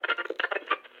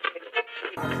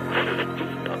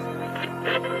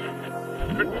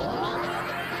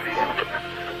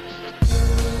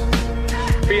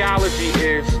theology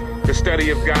is the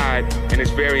study of God, and it's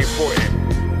very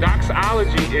important.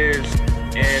 Doxology is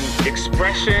an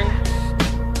expression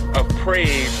of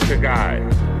praise to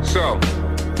God. So,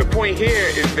 the point here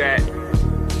is that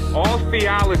all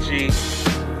theology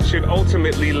should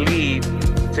ultimately lead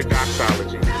to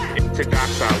doxology. To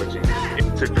doxology.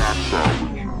 To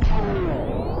doxology.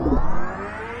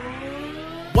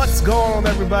 What's going on,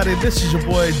 everybody? This is your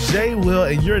boy Jay Will,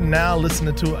 and you're now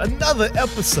listening to another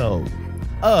episode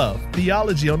of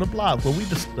Theology on the Block, where we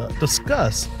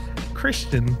discuss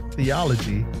Christian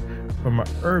theology from an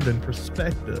urban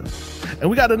perspective. And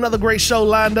we got another great show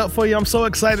lined up for you. I'm so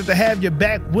excited to have you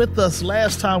back with us.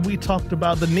 Last time we talked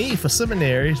about the need for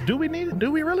seminaries. Do we need it?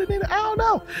 Do we really need it? I don't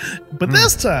know. But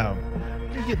this time,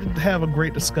 we get to have a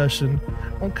great discussion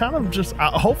on kind of just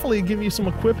hopefully give you some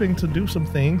equipping to do some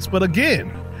things. But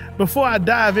again, before we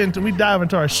dive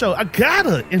into our show, I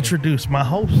gotta introduce my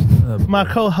host, my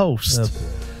co-host,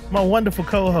 my wonderful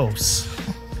co-host.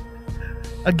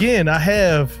 Again, I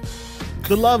have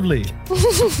the lovely,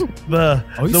 the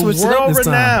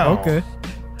world-renowned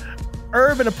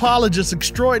urban apologist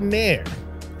extraordinaire.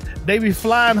 They be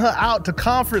flying her out to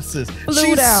conferences.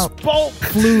 Flued out.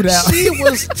 She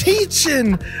was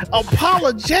teaching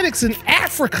apologetics in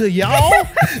Africa, y'all.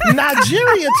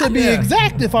 Nigeria, to be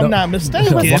exact, if I'm not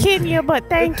mistaken. It was Kenya, but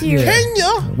thank you. Kenya.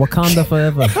 Wakanda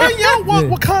forever. Kenya,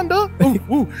 Wakanda.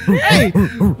 Hey,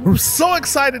 we're so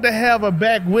excited to have her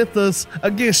back with us.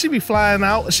 Again, she be flying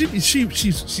out. She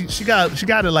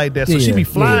got it like that. So she be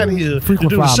flying here to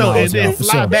do the show and then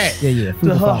fly back to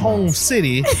her home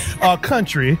city or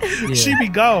country. Yeah. She be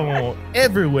gone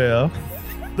everywhere.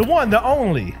 The one, the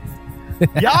only.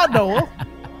 Y'all know her.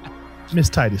 Miss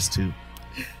Titus too.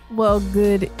 Well,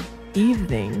 good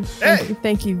evening. Hey.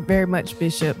 Thank you very much,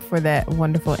 Bishop, for that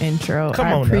wonderful intro.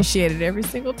 I appreciate it every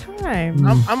single time.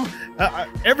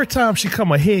 Every time she come,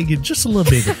 her head get just a little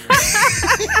bigger.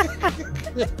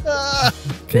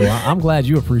 Okay, well, I'm glad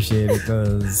you appreciate it,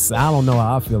 because I don't know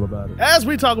how I feel about it. As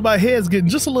we talk about heads getting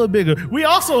just a little bigger, we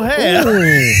also have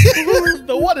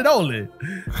the one and only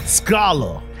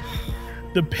scholar.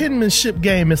 The penmanship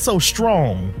game is so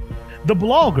strong. The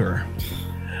blogger,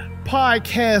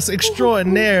 podcast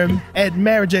extraordinaire at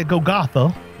Marriage at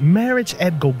Golgotha. Marriage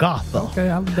at Golgotha.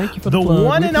 Okay, thank you for the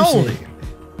one and only.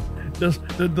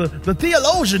 The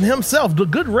theologian himself, the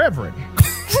good reverend.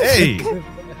 Hey.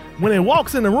 When it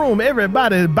walks in the room,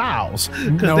 everybody bows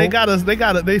because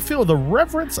they feel the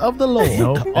reverence of the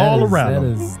Lord all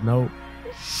around them.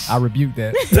 I rebuke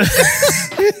that.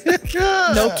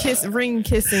 No ring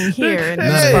kissing here in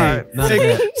this part.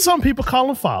 Some people call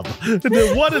him Father.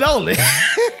 The one and only.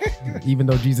 Even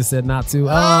though Jesus said not to.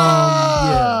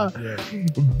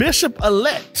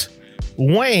 Bishop-elect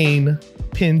Wayne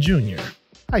Penn Jr.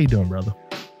 How you doing, brother?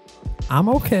 I'm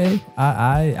okay.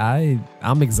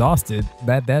 I'm exhausted.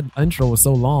 That intro was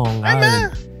so long. Hey,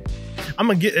 man.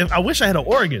 I wish I had an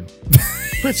organ.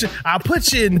 I'll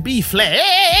put you in B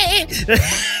flat.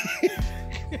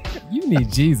 You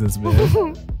need Jesus,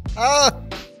 man.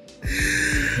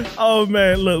 Oh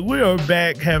man, look, we are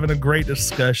back having a great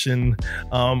discussion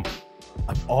of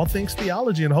all things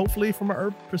theology, and hopefully from an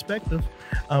urban perspective.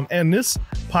 And this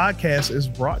podcast is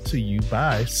brought to you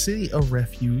by City of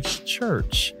Refuge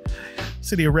Church.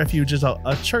 City of Refuge is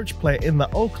a church plant in the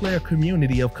Eau Claire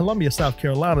community of Columbia, South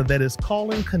Carolina, that is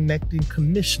calling, connecting,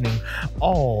 commissioning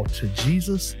all to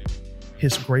Jesus,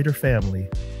 his greater family,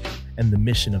 and the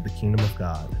mission of the kingdom of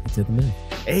God. To the man.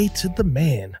 A to the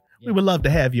man. We would love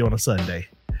to have you on a Sunday.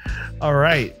 All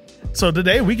right. So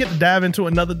today we get to dive into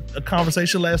another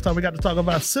conversation. Last time we got to talk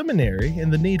about seminary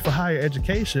and the need for higher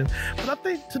education. But I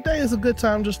think today is a good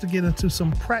time just to get into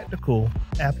some practical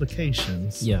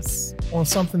applications. Yes. On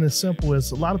something as simple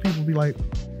as a lot of people be like,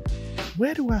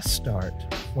 where do I start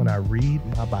when I read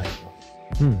my Bible?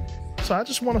 So I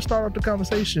just want to start up the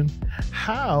conversation.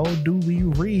 How do we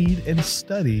read and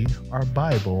study our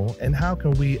Bible, and how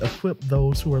can we equip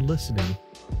those who are listening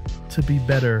to be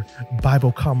better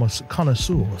Bible connoisseurs?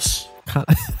 Connoisseur.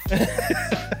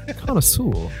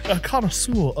 A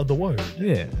connoisseur of the word.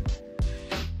 Yeah.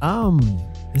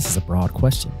 This is a broad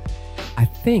question. I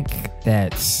think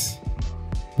that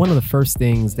one of the first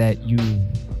things that you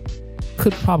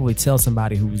could probably tell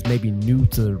somebody who's maybe new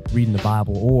to reading the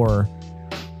Bible, or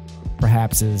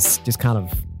perhaps is just kind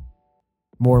of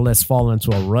more or less falling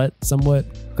into a rut somewhat,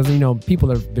 because people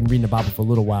that have been reading the Bible for a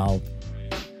little while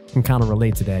can kind of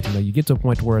relate to that. You get to a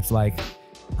point where it's like,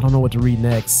 I don't know what to read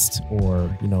next,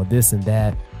 or this and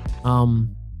that.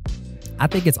 I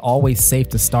think it's always safe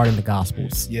to start in the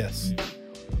Gospels. Yes.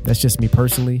 That's just me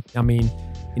personally. I mean,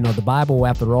 the Bible,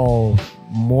 after all,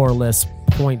 more or less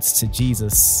points to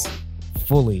Jesus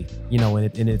fully,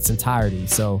 in its entirety.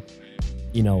 So,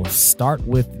 start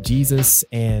with Jesus,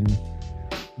 and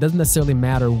it doesn't necessarily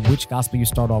matter which gospel you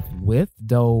start off with,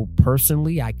 though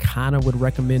personally, I kind of would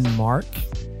recommend Mark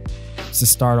to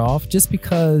start off, just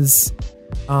because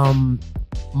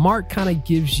Mark kind of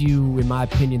gives you, in my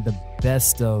opinion, the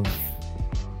best of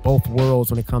both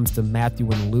worlds when it comes to Matthew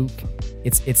and Luke.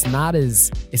 It's not as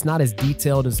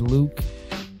detailed as Luke,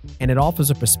 and it offers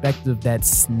a perspective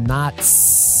that's not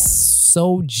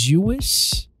so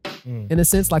Jewish in a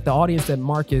sense. Like the audience that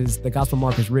the Gospel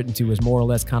Mark is written to is more or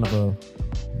less kind of a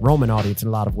Roman audience in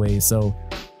a lot of ways. So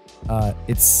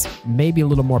it's maybe a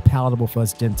little more palatable for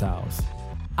us Gentiles.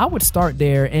 I would start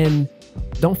there, and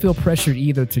don't feel pressured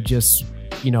either to just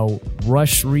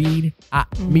rush read.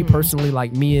 Me personally,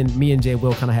 like me and Jay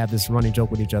will kind of have this running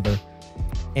joke with each other,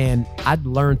 and I'd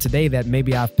learned today that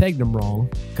maybe I've pegged him wrong,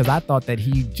 because I thought that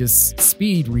he just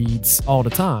speed reads all the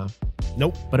time.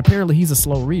 Nope. But apparently he's a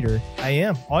slow reader. I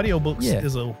am. Audiobooks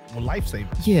is a lifesaver.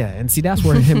 Yeah, and see, that's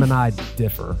where him and I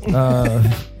differ.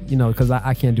 Because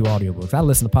I can't do audiobooks. I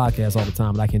listen to podcasts all the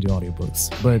time, but I can't do audiobooks.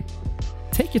 But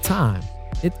take your time.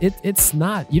 It's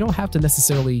not, you don't have to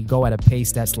necessarily go at a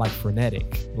pace that's like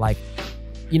frenetic. Like,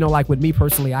 like with me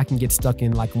personally, I can get stuck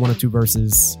in like one or two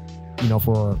verses,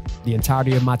 for the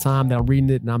entirety of my time that I'm reading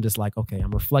it. And I'm just like, okay,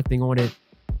 I'm reflecting on it.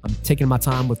 I'm taking my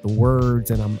time with the words,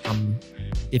 and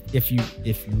if you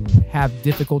have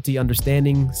difficulty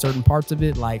understanding certain parts of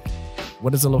it, like what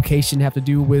does a location have to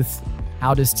do with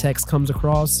how this text comes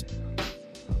across,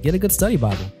 get a good study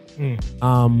Bible.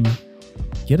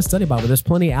 Get a study Bible. There's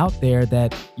plenty out there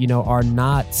that, are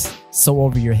not so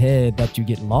over your head that you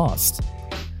get lost.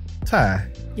 Ty.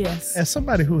 Yes. As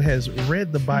somebody who has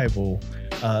read the Bible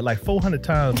like 400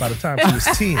 times by the time she was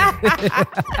 10.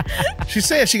 She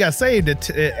said she got saved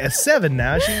at 7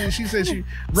 now. She said she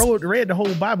read the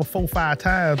whole Bible 4-5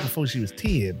 times before she was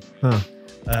 10.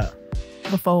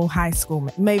 Before high school,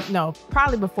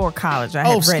 probably before college. I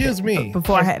had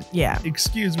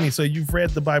Excuse me. So you've read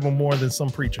the Bible more than some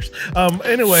preachers.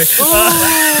 Anyway.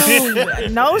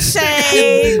 No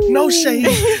shade. No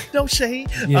shade.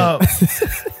 Yeah.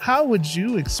 How would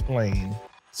you explain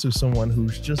to someone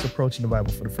who's just approaching the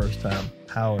Bible for the first time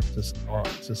how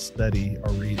to study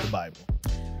or read the Bible?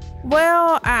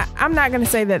 Well, I'm not going to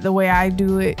say that the way I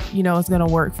do it, is going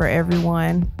to work for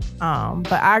everyone.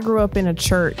 But I grew up in a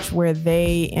church where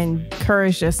they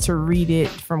encouraged us to read it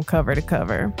from cover to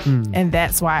cover. And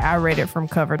that's why I read it from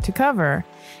cover to cover.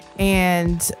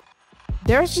 And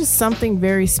there's just something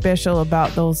very special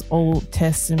about those Old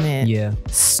Testament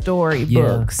story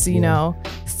books.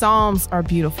 Psalms are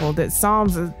beautiful. That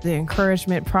Psalms is the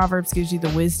encouragement. Proverbs gives you the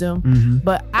wisdom.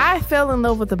 But I fell in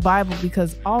love with the Bible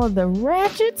because all of the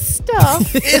ratchet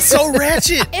stuff. It's so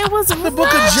ratchet. It was the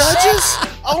Book of Judges.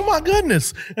 Oh my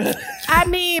goodness. I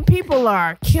mean, people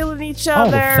are killing each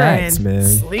other and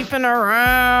sleeping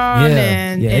around,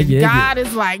 and God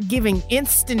is like giving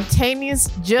instantaneous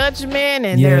judgment,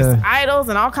 and there's idols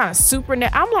and all kind of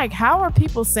supernatural. I'm like, how are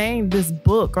people saying this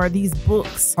book or these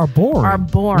books are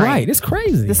boring? Right, it's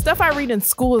crazy. The stuff I read in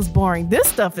school is boring. This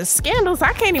stuff is scandalous.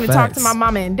 I can't even talk to my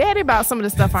mama and daddy about some of the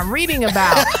stuff I'm reading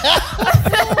about.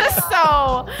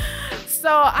 So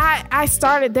I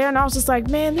started there, and I was just like,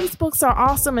 man, these books are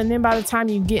awesome. And then by the time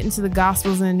you get into the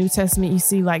Gospels and the New Testament, you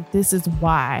see like, this is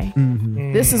why.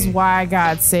 This is why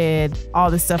God said all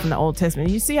this stuff in the Old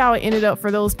Testament. You see how it ended up for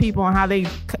those people and how they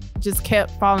just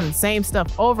kept following the same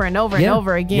stuff over and over and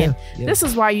over again. This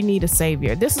is why you need a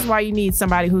savior. This is why you need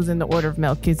somebody who's in the order of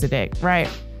Melchizedek, right?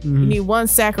 You need one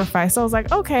sacrifice. So I was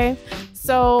like, okay.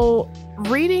 So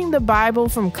reading the Bible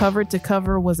from cover to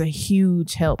cover was a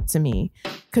huge help to me,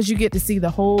 because you get to see the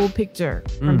whole picture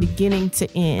from beginning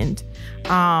to end.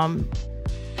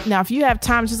 Now, if you have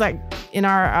time, just like in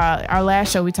our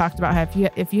last show, we talked about how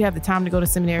if you have the time to go to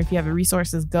seminary, if you have the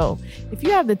resources, go. If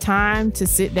you have the time to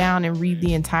sit down and read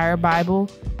the entire Bible,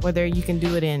 whether you can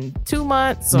do it in 2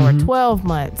 months or 12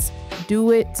 months,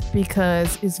 do it,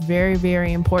 because it's very,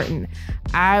 very important.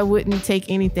 I wouldn't take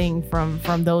anything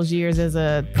from those years as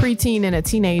a preteen and a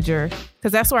teenager,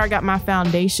 because that's where I got my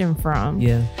foundation from.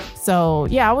 Yeah. So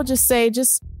yeah, I would just say,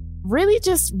 really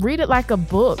just read it like a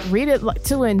book. Read it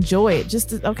to enjoy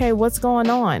it. Okay, what's going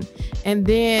on? And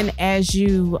then as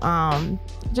you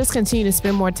just continue to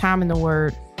spend more time in the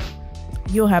Word,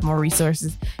 you'll have more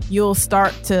resources. you'll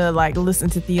start to like listen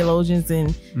to theologians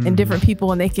and different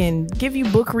people, and they can give you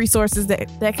book resources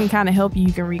that can kind of help you.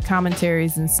 You can read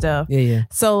commentaries and stuff. Yeah.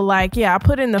 So like, I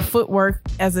put in the footwork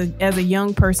as a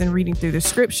young person reading through the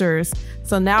scriptures.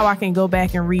 So now I can go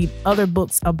back and read other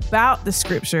books about the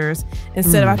scriptures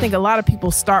instead of, I think a lot of people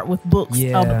start with books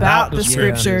about the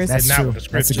scriptures. That's true.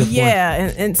 That's a good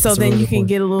point. And so then you can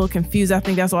get a little confused. I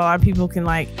think that's why a lot of people can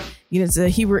like, it's a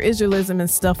Hebrew Israelism and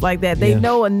stuff like that. They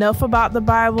know enough about the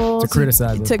Bible to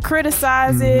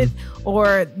criticize it,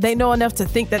 or they know enough to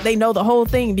think that they know the whole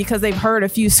thing because they've heard a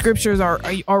few scriptures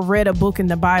or read a book in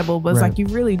the Bible. But it's like you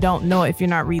really don't know if you're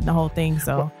not reading the whole thing.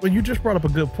 So, well, you just brought up a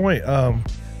good point.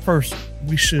 First,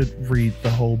 we should read the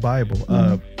whole Bible.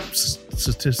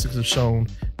 Statistics have shown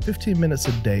 15 minutes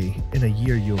a day in a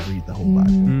year you'll read the whole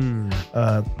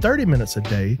Bible. 30 minutes a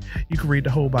day, you can read the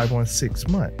whole Bible in 6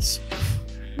 months.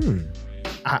 An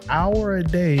hour a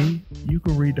day, you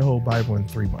can read the whole Bible in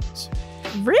 3 months.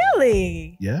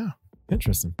 Really? Yeah.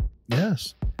 Interesting.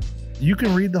 Yes. You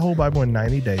can read the whole Bible in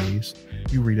 90 days.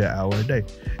 You read an hour a day.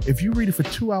 If you read it for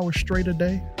 2 hours straight a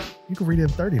day, you can read it in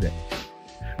 30 days.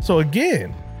 So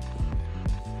again,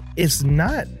 it's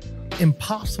not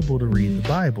impossible to read the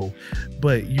Bible,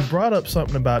 but you brought up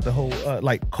something about the whole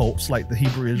like cults, like the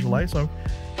Hebrew Israelites, or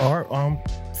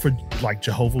for like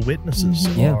Jehovah's Witnesses,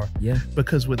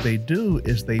 because what they do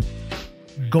is they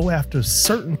go after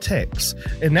certain texts,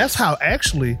 and that's how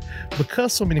actually,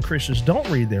 because so many Christians don't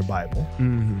read their Bible,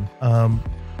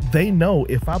 they know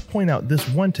if I point out this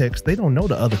one text, they don't know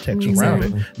the other text around it.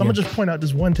 So I'm gonna just point out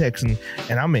this one text and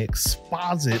I'm gonna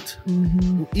exposit,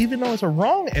 even though it's a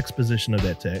wrong exposition of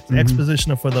that text.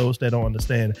 Exposition, for those that don't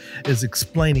understand, is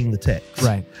explaining the text.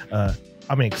 Right. I'm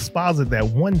gonna exposit that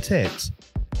one text.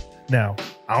 Now,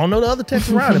 I don't know the other text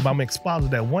around it, but I'm gonna exposit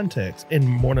that one text, and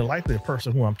more than likely, the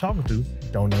person who I'm talking to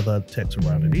don't know the other text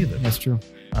around it either. That's true.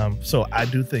 So I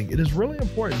do think it is really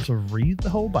important to read the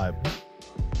whole Bible.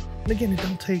 And again, it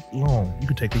don't take long. You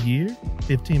can take a year,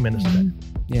 15 minutes a day.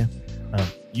 Yeah.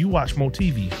 You watch more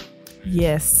TV.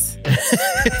 Yes.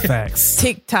 Facts.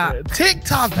 TikTok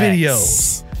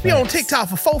videos. Be on TikTok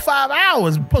for 4-5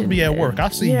 hours. You're supposed to be at work. I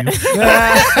see you.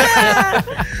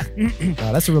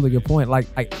 That's a really good point.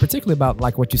 Like particularly about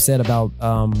like what you said about,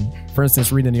 for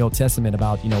instance, reading the Old Testament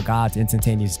about, God's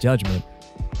instantaneous judgment.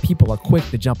 People are quick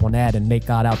to jump on that and make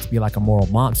God out to be like a moral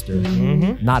monster,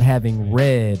 not having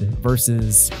read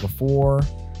verses before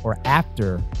or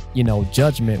after,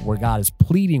 judgment, where God is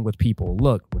pleading with people.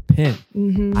 Look, repent.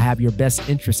 I have your best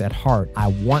interests at heart. I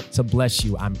want to bless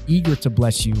you. I'm eager to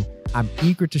bless you. I'm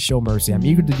eager to show mercy. I'm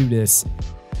eager to do this.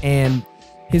 And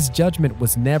his judgment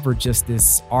was never just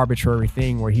this arbitrary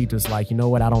thing where he just like, you know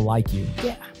what? I don't like you.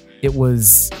 Yeah. It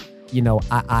was,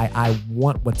 I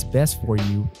want what's best for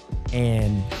you.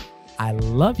 And I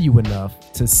love you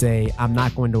enough to say, I'm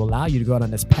not going to allow you to go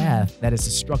down this path that is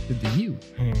destructive to you.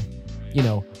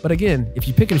 But again, if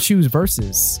you pick and choose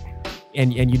verses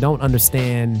and you don't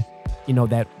understand,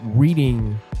 that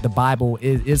reading the Bible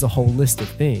is a holistic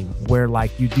thing where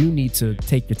like you do need to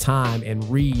take your time and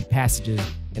read passages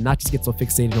and not just get so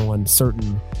fixated on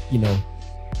certain,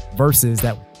 verses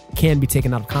that can be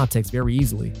taken out of context very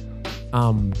easily.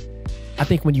 I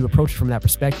think when you approach it from that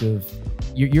perspective,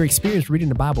 your experience reading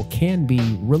the Bible can be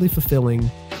really fulfilling,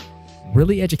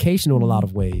 really educational in a lot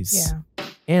of ways,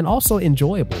 and also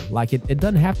enjoyable. Like it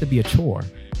doesn't have to be a chore,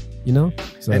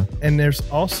 So and there's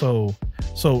also,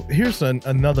 so here's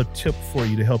another tip for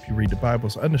you to help you read the Bible.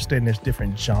 So understand there's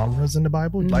different genres in the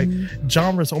Bible. Like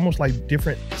genres, almost like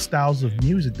different styles of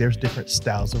music. There's different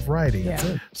styles of writing.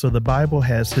 Yeah. So the Bible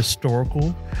has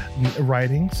historical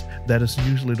writings. That is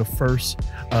usually the first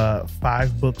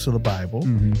 5 books of the Bible.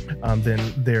 Then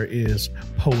there is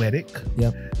poetic.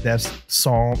 Yep. That's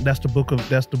Psalm. That's the book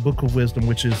of wisdom,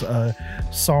 which is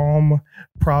Psalm,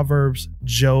 Proverbs,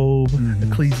 Job,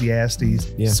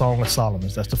 Ecclesiastes, Song of Solomon.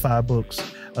 That's the 5 books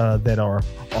that are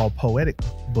all poetic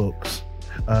books.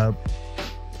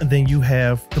 Then you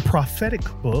have the prophetic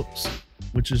books,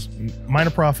 which is minor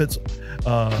prophets,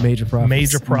 major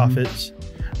prophets.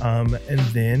 And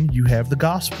then you have the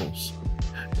Gospels.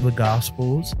 The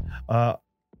Gospels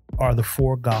are the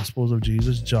 4 Gospels of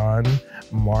Jesus: John,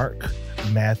 Mark,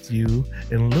 Matthew,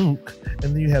 and Luke.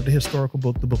 And then you have the historical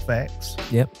book, the book of Acts.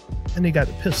 Yep. And you got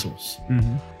epistles.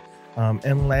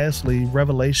 And lastly,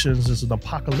 Revelations is an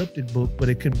apocalyptic book, but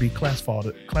it can be classified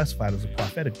as a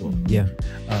prophetic book. Yeah.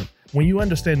 When you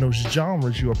understand those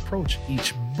genres, you approach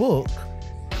each book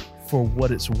for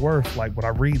what it's worth. Like when I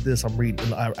read this, I need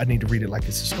to read it like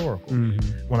it's historical.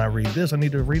 When I read this, I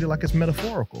need to read it like it's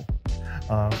metaphorical.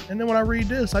 And then when I read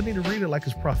this, I need to read it like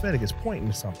it's prophetic. It's pointing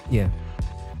to something. Yeah.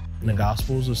 And the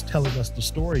Gospels is telling us the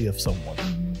story of someone.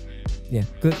 Yeah,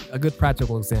 a good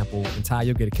practical example, and Ty,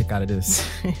 you'll get a kick out of this.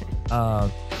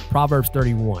 Proverbs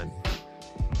 31.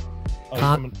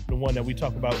 The one that we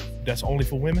talk about that's only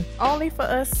for women? Only for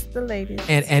us, the ladies.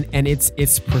 And it's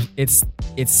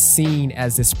seen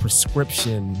as this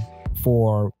prescription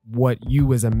for what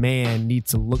you as a man need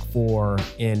to look for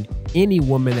in any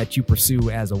woman that you pursue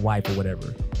as a wife or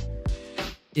whatever.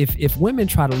 If women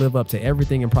try to live up to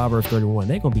everything in Proverbs 31,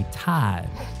 they're gonna be tired.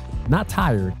 Not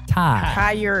tired,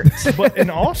 Tired. But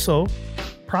and also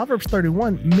Proverbs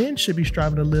 31, men should be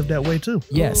striving to live that way too.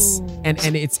 Yes. Ooh. And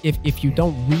it's if you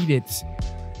don't read it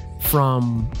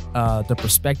from the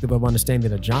perspective of understanding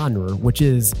the genre, which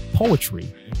is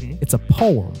poetry. It's a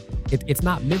poem. It's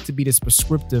not meant to be this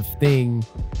prescriptive thing.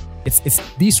 It's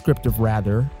descriptive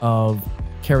rather of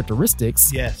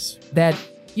characteristics. Yes. That,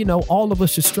 all of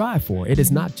us should strive for. It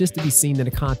is not just to be seen in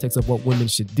the context of what women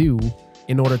should do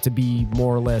in order to be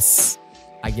more or less,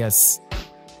 I guess,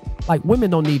 like women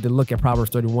don't need to look at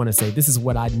Proverbs 31 and say, this is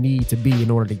what I need to be in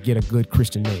order to get a good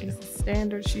Christian man.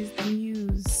 Standard she's been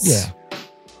used. Yeah.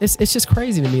 It's just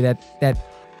crazy to me that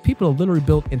people have literally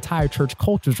built entire church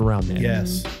cultures around that.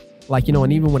 Yes. Like,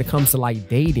 and even when it comes to like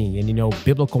dating and,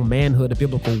 biblical manhood and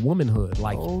biblical womanhood,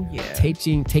 like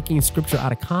taking scripture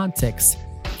out of context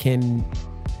can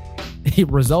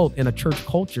result in a church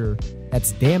culture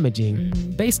that's damaging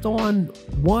based on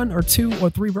 1 or 2 or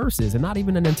 3 verses and not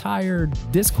even an entire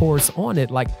discourse on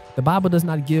it. Like the Bible does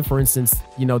not give, for instance,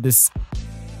 this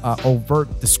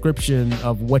overt description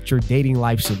of what your dating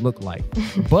life should look like.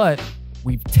 But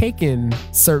we've taken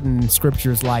certain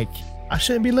scriptures like, I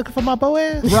shouldn't be looking for my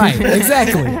Boaz. Right,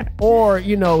 exactly. Or,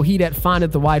 he that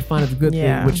findeth the wife findeth a good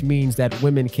thing, which means that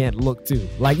women can't look too.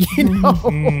 Like,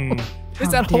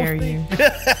 it's that whole thing.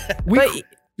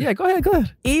 Yeah, go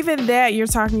ahead. Even that, you're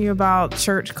talking about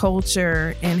church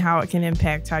culture and how it can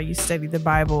impact how you study the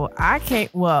Bible.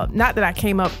 Not that I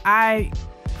came up, I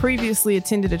previously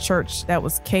attended a church that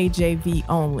was KJV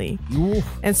only. Ooh.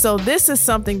 And so this is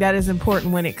something that is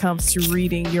important when it comes to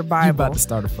reading your Bible. You're about to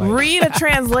start a fight. Read a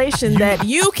translation that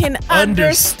you can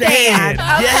understand.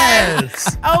 Okay?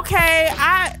 Yes. Okay.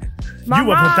 You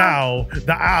were thou,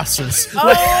 the asses.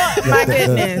 Oh my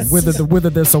goodness.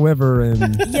 Whithersoever and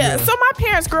So my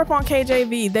parents grew up on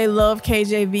KJV. They love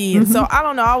KJV. And so I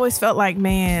don't know, I always felt like,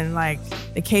 man, like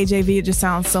the KJV, it just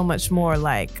sounds so much more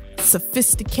like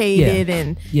sophisticated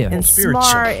and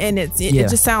smart, and it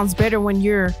just sounds better when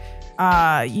you're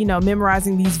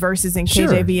memorizing these verses in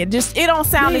KJV. It don't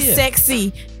sound as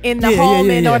sexy in the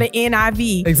Holman or the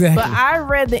NIV. Exactly. But I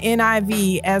read the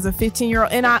NIV as a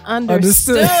 15-year-old and I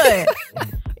understood.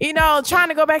 Trying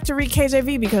to go back to read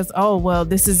KJV because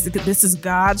this is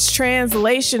God's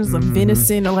translations of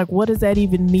venison, or like, what does that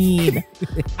even mean?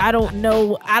 I don't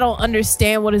know. I don't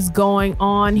understand what is going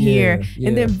on here.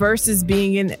 And then verses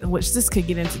being in, which this could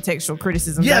get into textual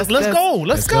criticism. Yes, let's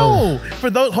go. For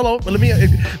those, hold on,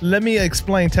 let me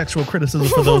explain textual criticism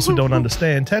for those who don't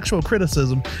understand. Textual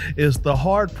criticism is the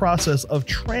hard process of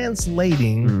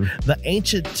translating the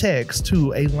ancient text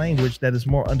to a language that is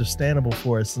more understandable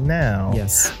for us now.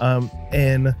 Yes.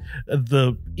 And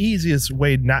the easiest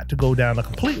way not to go down a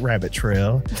complete rabbit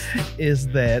trail is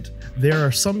that there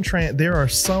are some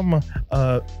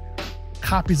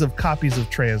copies of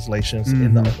translations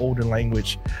in the older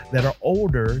language that are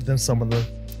older than some of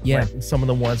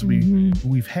the ones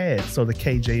we've had. So the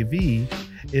KJV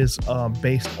is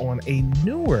based on a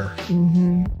newer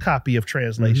copy of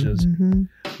translations,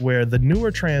 where the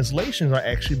newer translations are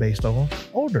actually based on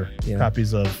older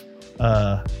copies of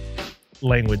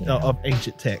language of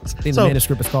ancient text. I think the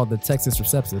manuscript is called the Textus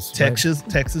Receptus.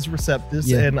 Textus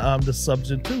Receptus and the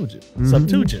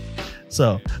Septuagint.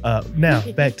 So now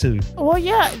back to. Well,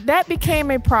 that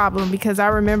became a problem because I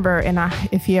remember, and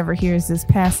if he ever hears this,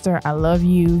 Pastor, I love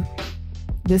you.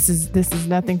 This is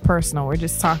nothing personal. We're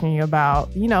just talking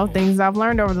about, things I've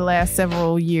learned over the last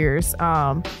several years.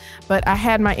 But I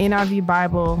had my NIV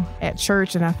Bible at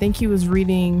church, and I think he was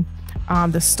reading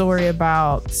the story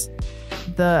about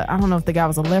I don't know if the guy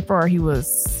was a leper or he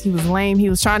was lame. He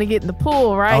was trying to get in the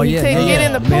pool, right? He couldn't get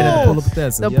in the pool.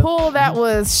 The pool that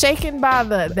was shaken by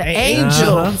the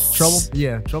angels.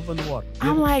 Trouble in the water.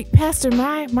 I'm like, Pastor,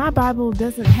 my Bible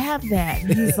doesn't have that.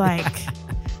 And he's like,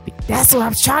 that's what I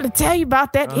was trying to tell you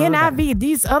about that NIV.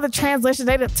 These other translations,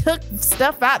 they took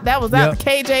stuff out that was out the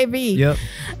KJV. Yep.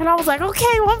 And I was like,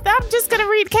 okay, well, I'm just gonna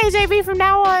read KJV from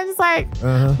now on. It's like,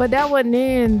 but that wasn't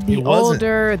in the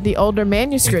older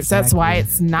manuscripts. Exactly. That's why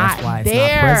it's not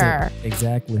there. Not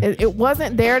exactly. It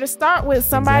wasn't there to start with.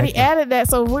 Somebody added that,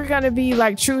 so we're gonna be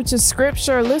like true to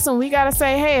Scripture. Listen, we gotta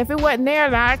say, hey, if it wasn't there,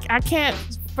 then I can't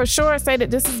for sure say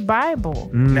that this is Bible.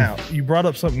 Now, you brought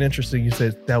up something interesting. You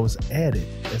said that was added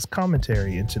as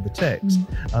commentary into the text.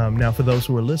 Now, for those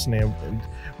who are listening,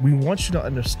 we want you to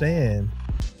understand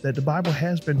that the Bible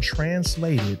has been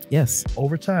translated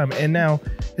over time. And now,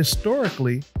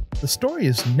 historically, the story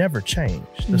has never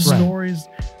changed. The stories,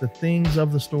 the things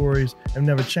of the stories have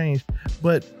never changed.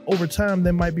 But over time,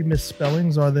 there might be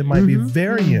misspellings or there might be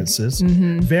variances.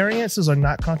 Variances are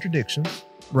not contradictions.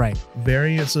 Right.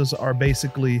 Variances are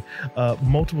basically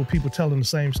multiple people telling the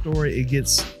same story. It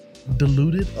gets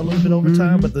diluted a little bit over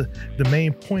time, but the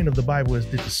main point of the Bible is,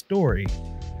 did the story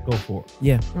go for it?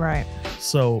 Yeah. Right.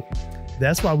 So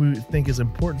that's why we think it's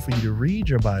important for you to read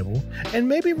your Bible and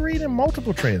maybe read in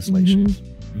multiple translations.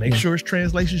 Make sure it's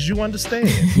translations you understand.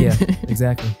 Yeah,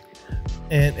 exactly.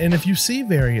 And if you see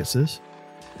variances,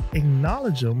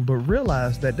 acknowledge them, but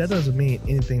realize that doesn't mean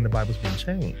anything in the Bible's been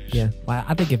changed. Yeah. Well,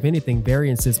 I think if anything,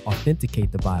 variances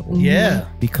authenticate the Bible. Yeah.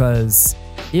 Because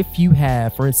if you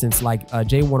have, for instance, like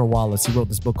J. Warner Wallace, he wrote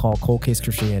this book called Cold Case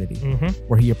Christianity,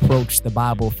 where he approached the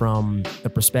Bible from the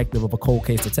perspective of a cold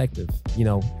case detective. You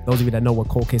know, those of you that know what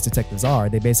cold case detectives are,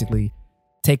 they basically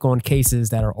take on cases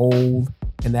that are old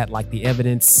and that like the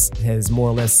evidence has more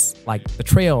or less like the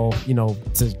trail, you know,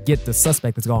 to get the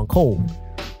suspect that's gone cold.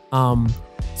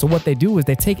 So what they do is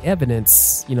they take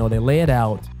evidence, you know, they lay it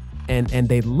out and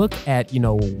they look at, you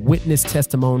know, witness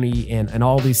testimony and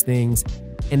all these things.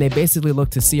 And they basically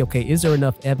look to see, okay, is there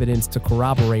enough evidence to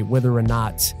corroborate whether or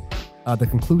not the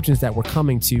conclusions that we're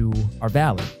coming to are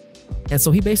valid? And so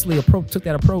he basically took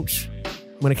that approach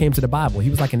when it came to the Bible. He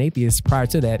was like an atheist prior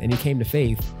to that, and he came to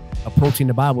faith approaching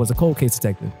the Bible as a cold case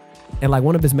detective. And like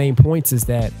one of his main points is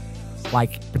that,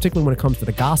 like, particularly when it comes to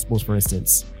the Gospels, for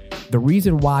instance, the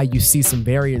reason why you see some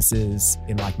variances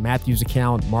in like Matthew's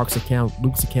account, Mark's account,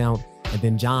 Luke's account, and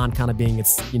then John kind of being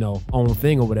its, you know, own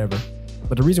thing or whatever.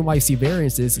 But the reason why you see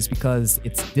variances is because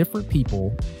it's different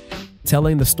people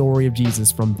telling the story of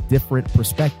Jesus from different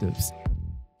perspectives.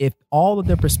 If all of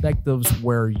their perspectives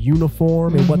were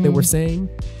uniform in what they were saying,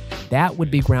 that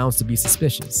would be grounds to be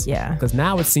suspicious. Yeah. Because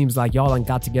now it seems like y'all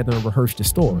got together and rehearsed the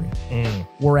story.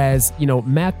 Whereas, you know,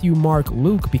 Matthew, Mark,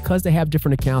 Luke, because they have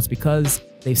different accounts, because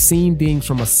they've seen things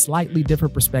from a slightly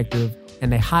different perspective,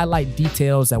 and they highlight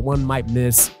details that one might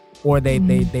miss, or they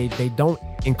don't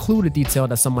include a detail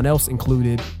that someone else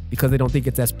included because they don't think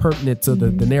it's as pertinent to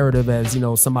the narrative as, you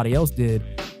know, somebody else did.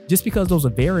 Just because those are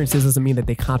variances doesn't mean that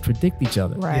they contradict each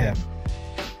other. Right. Yeah.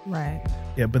 Right.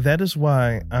 Yeah, but that is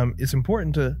why it's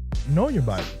important to know your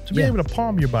Bible, to be able to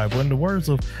palm your Bible. In the words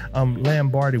of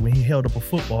Lombardi, when he held up a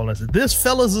football and said, "This,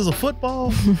 fellas, is a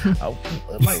football."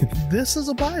 Like, this is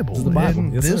a Bible. This is the Bible.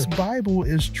 And Yes, this sir. Bible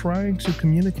is trying to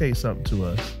communicate something to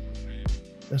us.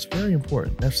 That's very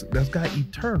important. That's got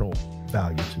eternal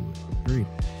value to it. Agreed.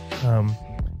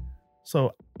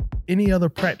 So any other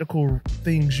practical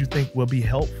things you think will be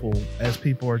helpful as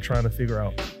people are trying to figure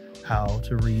out how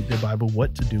to read their Bible,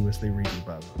 what to do as they read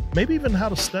their Bible, maybe even how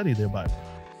to study their Bible?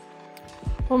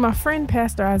 Well, my friend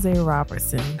Pastor Isaiah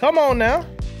Robertson, Come on now.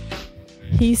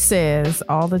 he says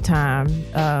all the time,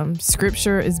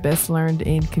 scripture is best learned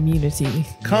in community.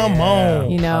 Come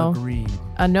on. You know, Agreed.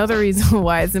 another reason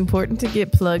why it's important to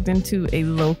get plugged into a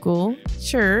local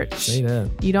church. Say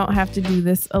that. You don't have to do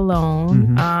this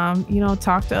alone. You know,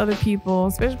 talk to other people,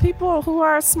 especially people who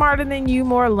are smarter than you,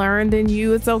 more learned than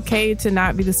you. It's okay to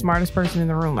not be the smartest person in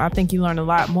the room. I think you learn a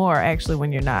lot more actually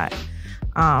when you're not.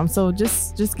 So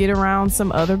just get around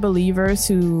some other believers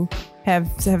who have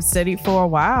studied for a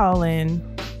while, and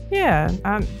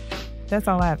that's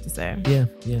all I have to say. Yeah.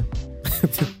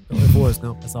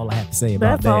 That's all I have to say about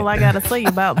That's that. all I gotta say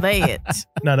about that.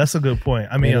 No, that's a good point.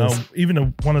 I mean, It is.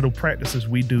 even one of the practices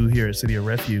we do here at City of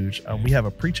Refuge, we have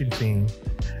a preaching team,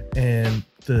 and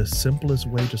the simplest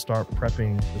way to start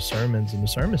prepping the sermons in the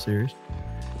sermon series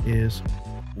is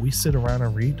we sit around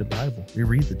and read the Bible. We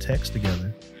read the text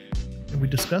together, and we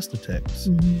discuss the text.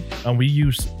 We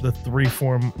use the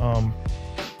 3-form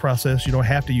process. You don't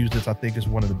have to use this. I think is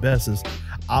one of the best is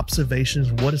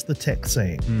observations. What is the text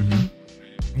saying?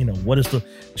 You know, what is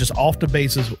just off the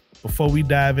basis before we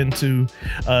dive into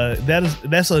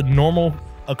that's a normal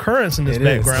occurrence in this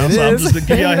background. So I'm just to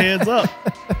give y'all a heads up.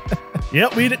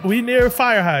 Yep, we near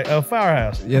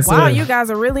firehouse. Yes, Wow, sir. you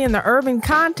guys are really in the urban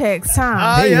context,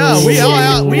 huh? Oh yeah,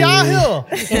 we out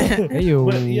here. Hey-yo.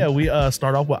 But yeah, we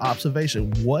start off with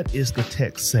observation. What is the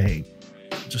text saying?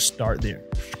 Just start there.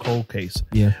 Cold case.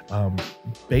 Yeah.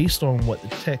 Based on what the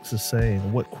text is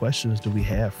saying, what questions do we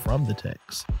have from the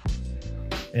text?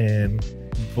 And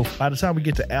by the time we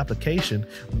get to application,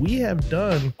 we have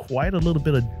done quite a little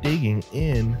bit of digging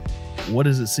in what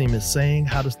does it seem it's saying?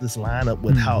 How does this line up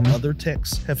with how other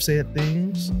texts have said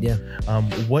things? Yeah.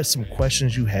 What's some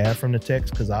questions you have from the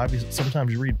text? Because obviously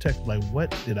sometimes you read text like,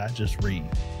 what did I just read?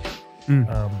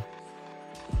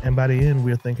 And by the end,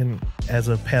 we're thinking as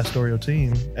a pastoral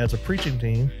team, as a preaching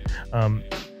team,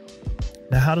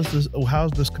 now how does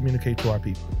this communicate to our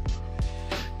people?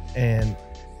 And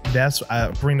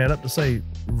I bring that up to say,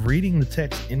 reading the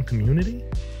text in community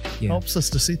helps us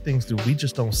to see things that we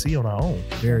just don't see on our own.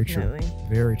 Very Definitely. true.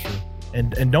 Very true.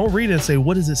 And don't read it and say,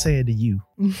 what does it say to you?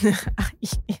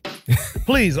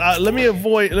 Please, let me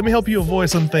help you avoid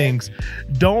some things.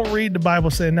 Don't read the Bible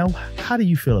saying, now, how do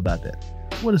you feel about that?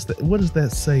 What does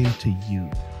that say to you?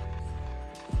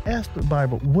 Ask the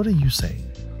Bible, what are you saying?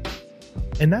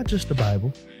 And not just the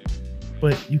Bible,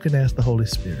 but you can ask the Holy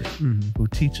Spirit, who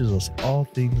teaches us all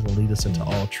things and lead us into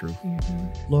all truth.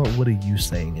 Lord, what are you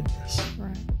saying in this?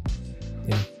 Right.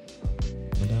 Yeah.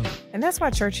 No doubt. And that's why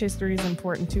church history is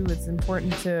important too. It's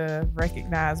important to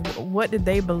recognize what did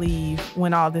they believe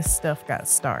when all this stuff got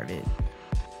started.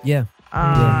 Yeah.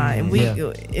 And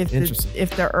Interesting.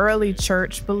 if the early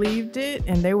church believed it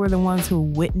and they were the ones who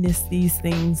witnessed these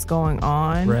things going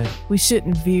on, Right. we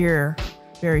shouldn't veer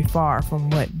very far from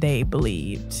what they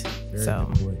believed. Very So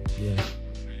good point. Yeah.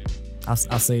 I'll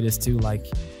say this too. Like,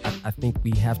 I think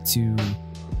we got to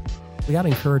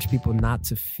encourage people not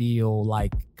to feel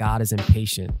like God is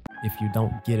impatient if you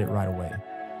don't get it right away.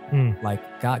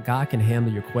 Like God can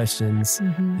handle your questions.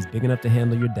 He's big enough to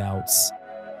handle your doubts.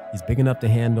 He's big enough to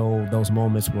handle those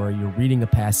moments where you're reading a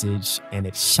passage and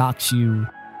it shocks you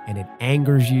and it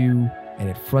angers you and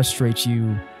it frustrates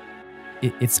you.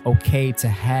 It's okay to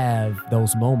have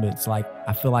those moments. Like,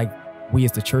 I feel like we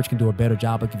as the church can do a better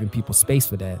job of giving people space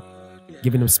for that,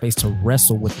 giving them space to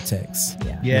wrestle with the text.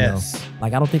 yeah. Yes. You know?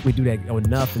 Like, I don't think we do that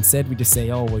enough. Instead, we just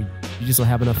say, oh, well, you just don't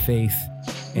have enough faith.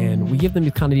 And we give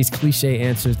them kind of these cliche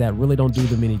answers that really don't do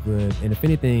them any good. And if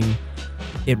anything,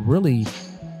 it really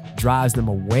drives them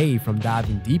away from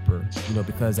diving deeper,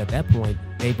 because at that point,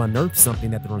 they've unearthed something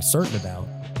that they're uncertain about.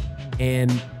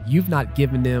 And you've not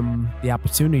given them the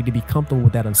opportunity to be comfortable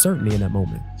with that uncertainty in that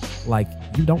moment. Like,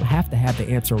 you don't have to have the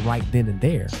answer right then and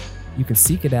there. You can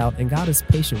seek it out, and God is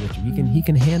patient with you. He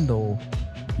can handle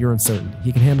your uncertainty.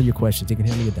 He can handle your questions. He can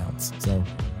handle your doubts. So,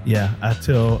 Yeah, I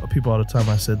tell people all the time,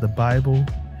 I said, the Bible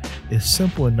is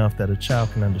simple enough that a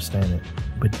child can understand it,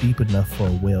 but deep enough for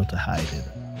a whale to hide it.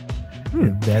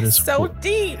 And that is So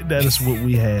deep. That is what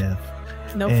we have.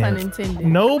 No And pun intended.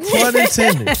 No pun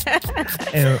intended.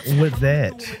 And with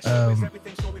that,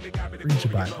 read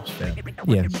your Bibles, family.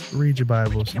 yeah. Read your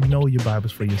Bibles. Know your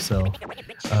Bibles for yourself.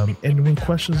 And when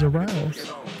questions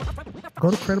arise, go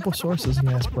to credible sources and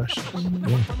ask questions.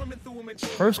 Yeah.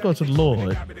 First, go to the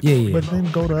Lord, but then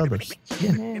go to others.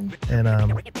 And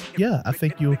I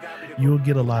think you'll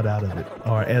get a lot out of it.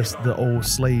 Or as the old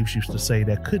slaves used to say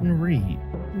that couldn't read,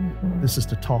 this is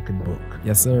the talking book.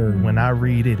 Yes, sir. When I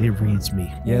read it, it reads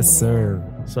me. Yes, sir.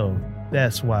 So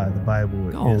that's why the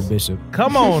Bible is. Bishop.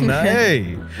 Come on now,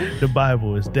 hey. The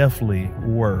Bible is definitely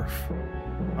worth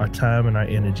our time and our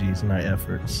energies and our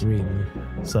efforts. Really.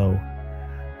 So,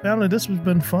 family, this has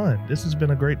been fun. This has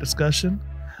been a great discussion.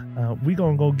 We're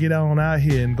going to go get on out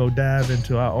here and go dive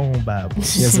into our own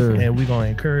Bibles. Yes, sir. And we're going to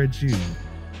encourage you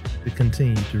to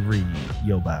continue to read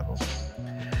your Bible.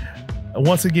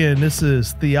 Once again, this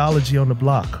is Theology on the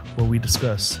Block, where we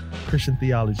discuss Christian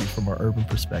theology from our urban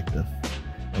perspective.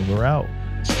 And we're out.